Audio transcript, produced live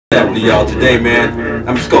something to y'all today, man.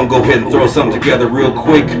 I'm just gonna go ahead and throw something together real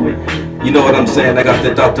quick. You know what I'm saying? I got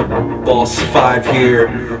the Dr. Boss 5 here,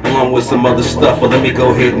 along with some other stuff, but let me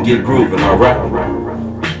go ahead and get grooving, alright?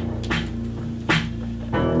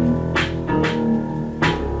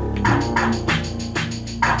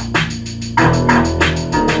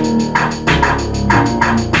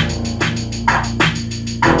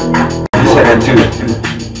 Had to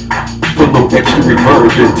put a little extra reverb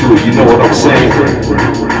into it, you know what I'm saying?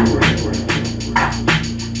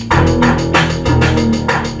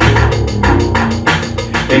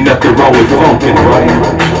 Ain't nothing wrong with funkin', right?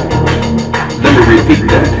 Let me repeat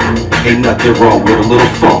that. Ain't nothing wrong with a little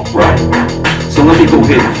funk, right? So let me go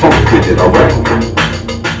ahead and funk with it, alright?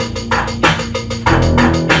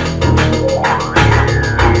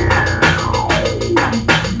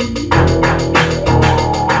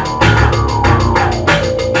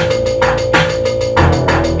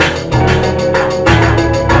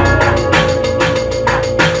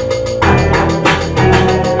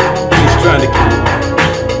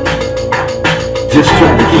 Just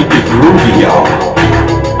trying to keep it groovy, y'all.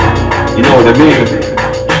 You know what I mean?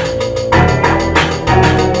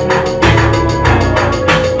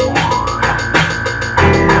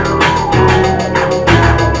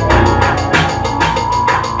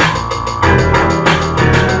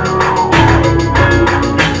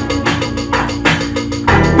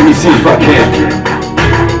 Let me see if I can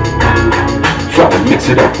try to mix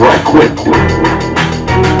it up right quick.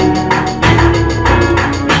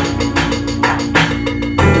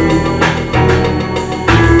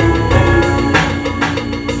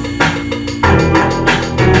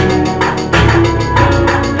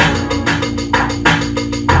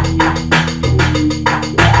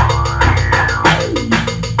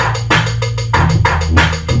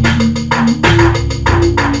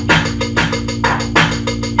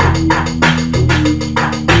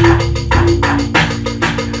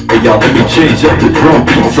 Y'all, let me change up the drum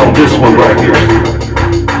beats on this one right here.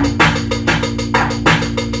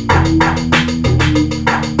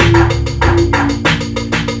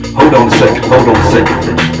 Hold on a second, hold on a second.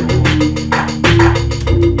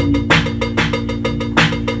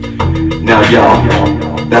 Now y'all,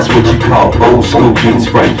 that's what you call old school beats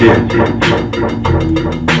right there.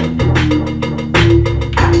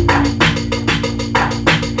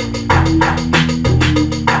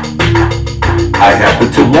 I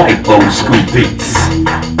happen to like old school beats.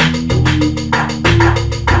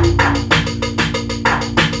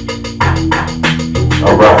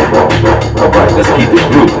 Alright, let's keep it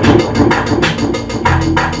moving.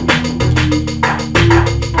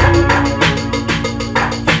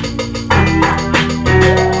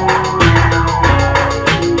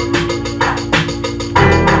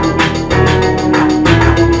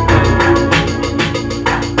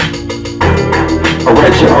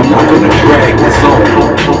 Alright y'all, I'm not gonna drag this on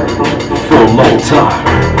for a long time.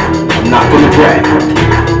 I'm not gonna drag it.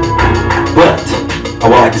 But I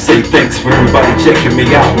would like to say thanks for everybody checking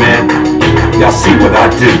me out, man. Y'all see what I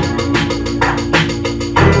do.